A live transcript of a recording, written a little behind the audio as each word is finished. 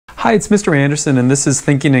Hi, it's Mr. Andersen, and this is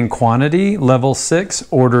Thinking in Quantity, Level 6,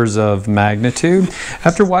 Orders of Magnitude.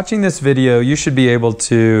 After watching this video, you should be able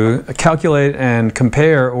to calculate and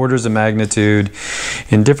compare orders of magnitude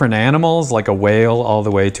in different animals, like a whale all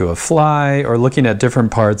the way to a fly, or looking at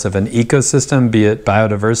different parts of an ecosystem, be it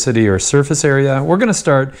biodiversity or surface area. We're going to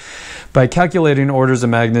start by calculating orders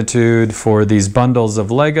of magnitude for these bundles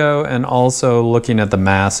of Lego and also looking at the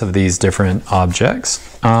mass of these different objects.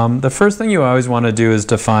 The first thing you always want to do is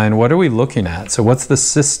define what are we looking at. So what's the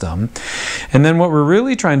system? And then what we're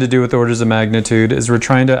really trying to do with orders of magnitude is we're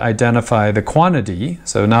trying to identify the quantity,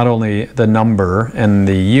 so not only the number and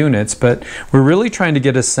the units, but we're really trying to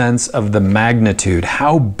get a sense of the magnitude.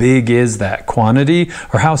 How big is that quantity,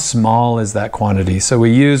 or how small is that quantity? So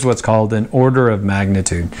we use what's called an order of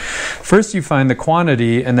magnitude. First you find the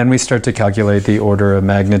quantity, and then we start to calculate the order of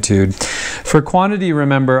magnitude. For quantity,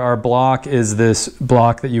 remember, our block is this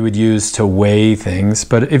block that you would use to weigh things.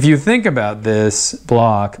 But if you think about this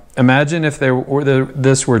block, imagine if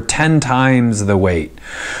this were 10 times the weight,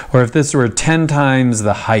 or if this were 10 times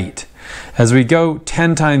the height. As we go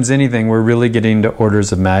 10 times anything, we're really getting to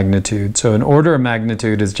orders of magnitude. So an order of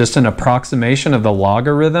magnitude is just an approximation of the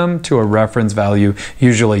logarithm to a reference value,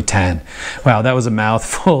 usually 10. Wow, that was a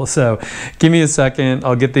mouthful. So give me a second.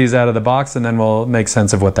 I'll get these out of the box and then we'll make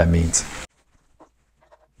sense of what that means.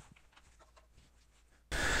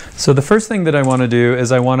 So the first thing that I want to do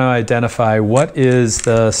is I want to identify what is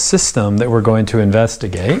the system that we're going to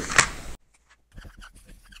investigate.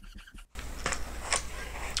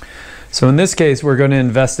 So in this case, we're going to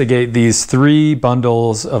investigate these 3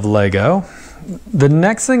 bundles of Lego. The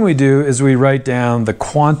next thing we do is we write down the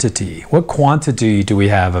quantity. What quantity do we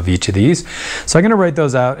have of each of these? So I'm going to write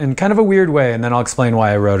those out in kind of a weird way, and then I'll explain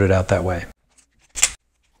why I wrote it out that way.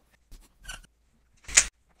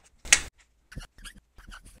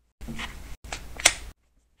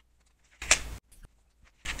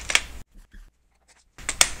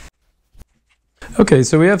 Okay,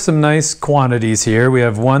 so we have some nice quantities here. We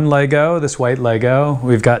have 1 Lego, this white Lego.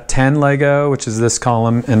 We've got 10 Lego, which is this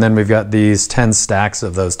column, and then we've got these 10 stacks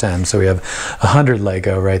of those 10. So we have 100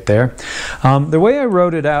 Lego right there. The way I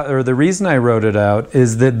wrote it out, or the reason I wrote it out,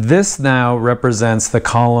 is that this now represents the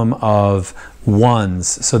column of ones.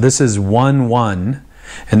 So this is 1, 1.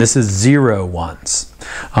 And this is 0 ones.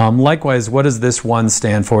 Likewise, what does this 1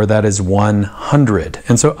 stand for? That is 100.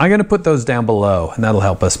 And so I'm going to put those down below, and that'll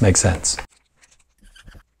help us make sense.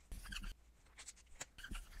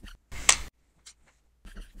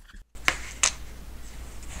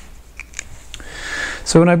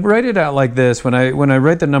 So when I write it out like this, when I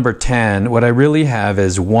write the number 10, what I really have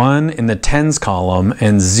is 1 in the tens column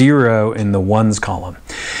and 0 in the ones column.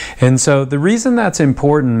 And so the reason that's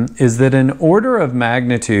important is that an order of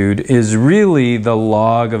magnitude is really the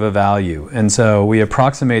log of a value. And so we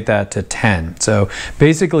approximate that to 10. So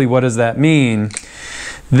basically, what does that mean?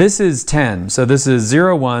 This is 10, so this is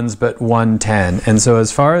 0 ones, but 1 10. And so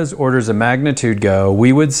as far as orders of magnitude go,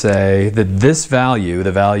 we would say that this value,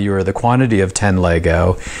 the value or the quantity of 10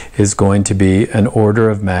 Lego, is going to be an order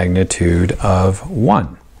of magnitude of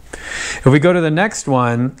 1. If we go to the next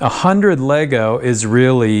one, 100 Lego is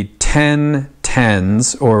really 10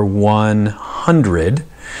 tens, or 100.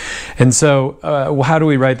 And so how do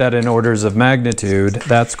we write that in orders of magnitude?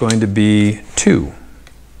 That's going to be 2.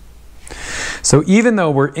 So even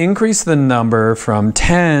though we're increasing the number from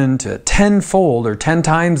 10 to tenfold, or 10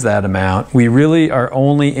 times that amount, we really are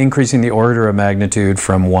only increasing the order of magnitude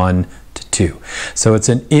from 1 to 2. So it's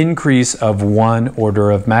an increase of 1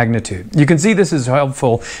 order of magnitude. You can see this is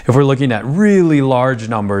helpful if we're looking at really large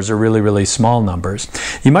numbers or really small numbers.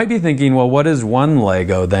 You might be thinking, well, what is 1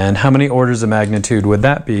 Lego then? How many orders of magnitude would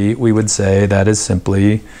that be? We would say that is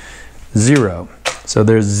simply 0. So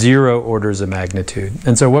there's 0 orders of magnitude.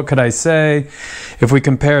 And so what could I say? If we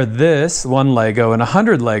compare this 1 Lego and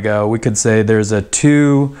 100 Lego, we could say there's a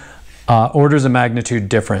 2 orders of magnitude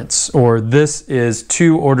difference, or this is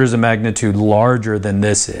 2 orders of magnitude larger than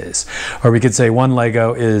this is. Or we could say 1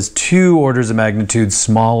 Lego is 2 orders of magnitude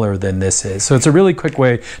smaller than this is. So it's a really quick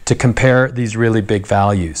way to compare these really big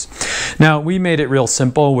values. Now, we made it real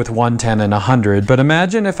simple with 1, 10, and 100, but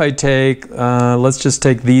imagine if I take, let's just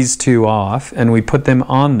take these 2 off, and we put them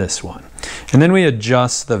on this one. And then we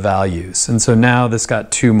adjust the values. And so now this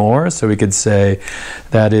got 2 more, so we could say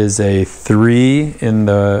that is a 3 in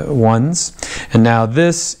the ones. And now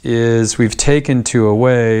this is, we've taken 2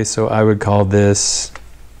 away, so I would call this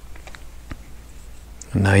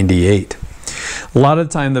 98. A lot of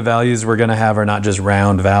the time the values we're going to have are not just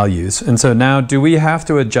round values. And so now, do we have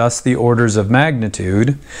to adjust the orders of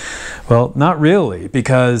magnitude? Well, not really,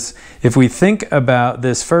 because if we think about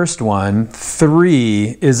this first one,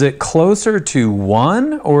 3, is it closer to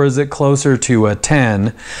 1 or is it closer to a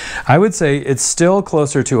 10? I would say it's still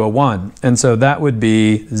closer to a 1, and so that would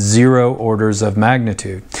be 0 orders of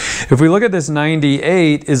magnitude. If we look at this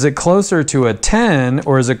 98, is it closer to a 10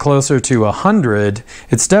 or is it closer to 100?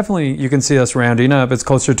 It's definitely, you can see us rounding up, it's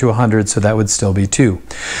closer to 100, so that would still be 2.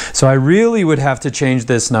 So I really would have to change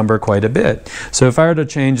this number quite a bit. So if I were to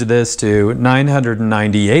change this to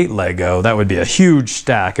 998 Lego, that would be a huge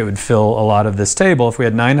stack. It would fill a lot of this table. If we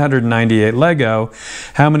had 998 Lego,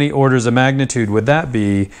 how many orders of magnitude would that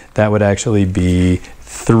be? That would actually be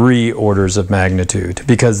 3 orders of magnitude,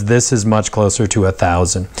 because this is much closer to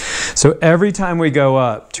 1,000. So every time we go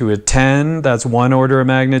up to a 10, that's 1 order of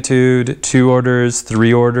magnitude, 2 orders,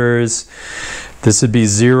 3 orders. This would be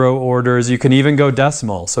 0 orders. You can even go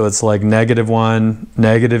decimal, so it's like -1,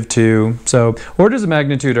 -2. So orders of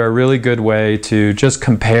magnitude are a really good way to just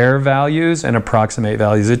compare values and approximate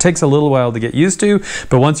values. It takes a little while to get used to,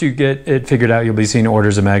 but once you get it figured out, you'll be seeing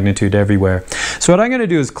orders of magnitude everywhere. So what I'm going to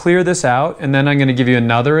do is clear this out, and then I'm going to give you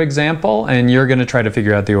another example, and you're going to try to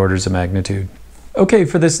figure out the orders of magnitude. Okay,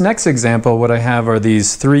 for this next example, what I have are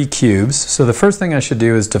these 3 cubes. So the first thing I should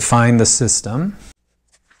do is define the system.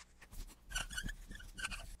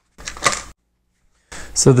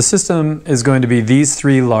 So the system is going to be these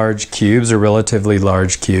 3 large cubes, or relatively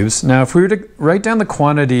large cubes. Now if we were to write down the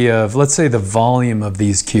quantity of, let's say, the volume of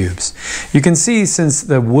these cubes, you can see since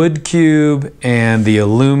the wood cube and the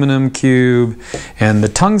aluminum cube and the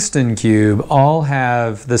tungsten cube all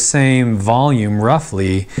have the same volume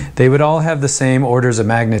roughly, they would all have the same orders of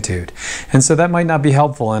magnitude. And so that might not be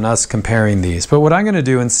helpful in us comparing these. But what I'm going to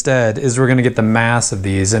do instead is we're going to get the mass of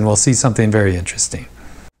these, and we'll see something very interesting.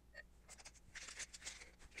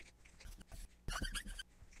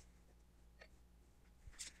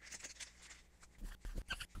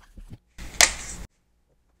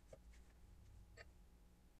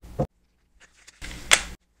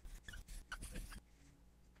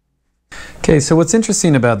 Okay, so what's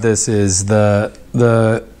interesting about this is the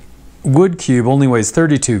wood cube only weighs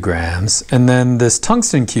 32 grams, and then this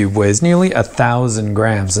tungsten cube weighs nearly 1,000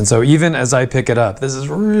 grams. And so even as I pick it up, this is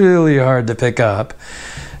really hard to pick up,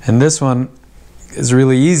 and this one is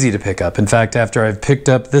really easy to pick up. In fact, after I've picked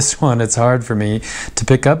up this one, it's hard for me to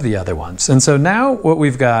pick up the other ones. And so now what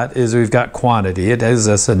we've got is we've got quantity. It gives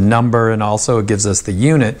us a number, and also it gives us the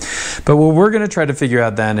unit. But what we're going to try to figure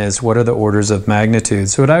out then is what are the orders of magnitude.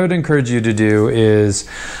 So what I would encourage you to do is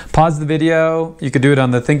pause the video. You could do it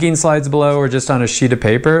on the thinking slides below or just on a sheet of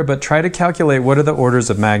paper, but try to calculate what are the orders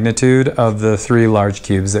of magnitude of the 3 large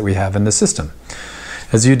cubes that we have in the system.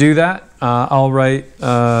 As you do that, I'll write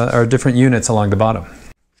our different units along the bottom.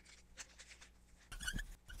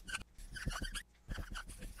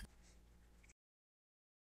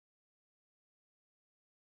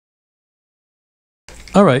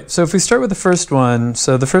 All right, so if we start with the first one,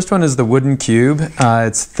 so the first one is the wooden cube.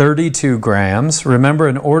 It's 32 grams. Remember,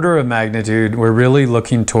 an order of magnitude, we're really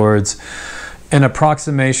looking towards an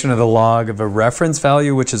approximation of the log of a reference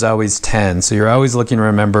value, which is always 10. So you're always looking to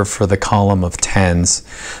remember for the column of tens.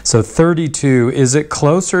 So 32, is it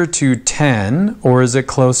closer to 10 or is it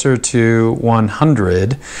closer to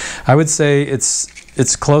 100? I would say it's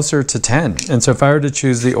closer to 10. And so if I were to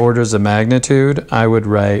choose the orders of magnitude, I would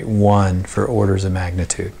write 1 for orders of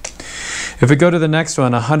magnitude. If we go to the next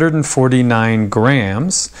one, 149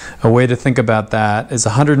 grams, a way to think about that is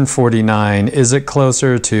 149, is it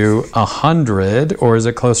closer to 100 or is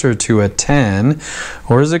it closer to a 10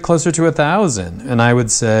 or is it closer to 1,000? And I would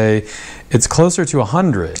say it's closer to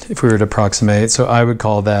 100 if we were to approximate, so I would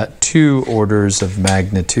call that 2 orders of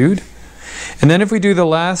magnitude. And then if we do the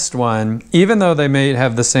last one, even though they may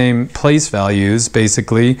have the same place values,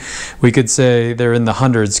 basically, we could say they're in the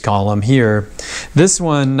hundreds column here. This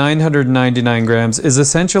one, 999 grams, is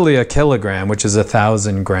essentially a kilogram, which is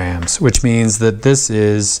 1,000 grams, which means that this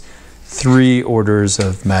is 3 orders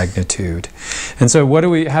of magnitude. And so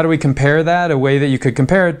how do we compare that? A way that you could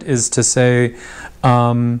compare it is to say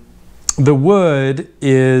the wood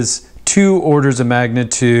is 2 orders of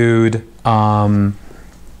magnitude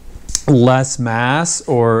less mass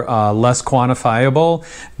or less quantifiable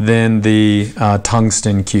than the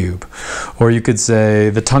tungsten cube. Or you could say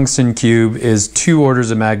the tungsten cube is 2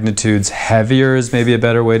 orders of magnitudes heavier, is maybe a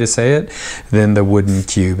better way to say it, than the wooden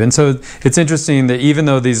cube. And so it's interesting that even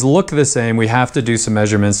though these look the same, we have to do some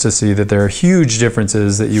measurements to see that there are huge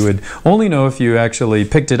differences that you would only know if you actually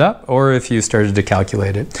picked it up or if you started to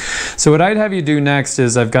calculate it. So what I'd have you do next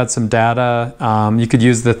is I've got some data. You could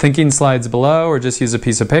use the thinking slides below or just use a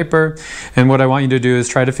piece of paper. And what I want you to do is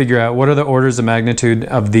try to figure out what are the orders of magnitude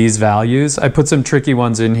of these values. I put some tricky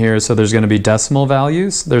ones in here, so there's going to be decimal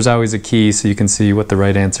values. There's always a key so you can see what the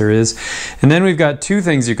right answer is. And then we've got two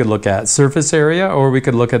things you could look at: surface area, or we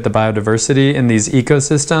could look at the biodiversity in these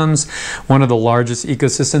ecosystems. One of the largest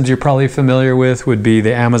ecosystems you're probably familiar with would be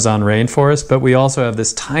the Amazon rainforest, but we also have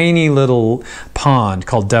this tiny little pond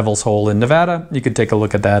called Devil's Hole in Nevada. You could take a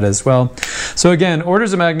look at that as well. So again,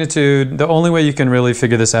 orders of magnitude, the only way you can really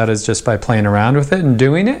figure this out is just by playing around with it and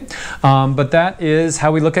doing it. But that is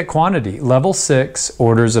how we look at quantity. Level 6,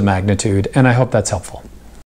 orders of magnitude, and I hope that's helpful.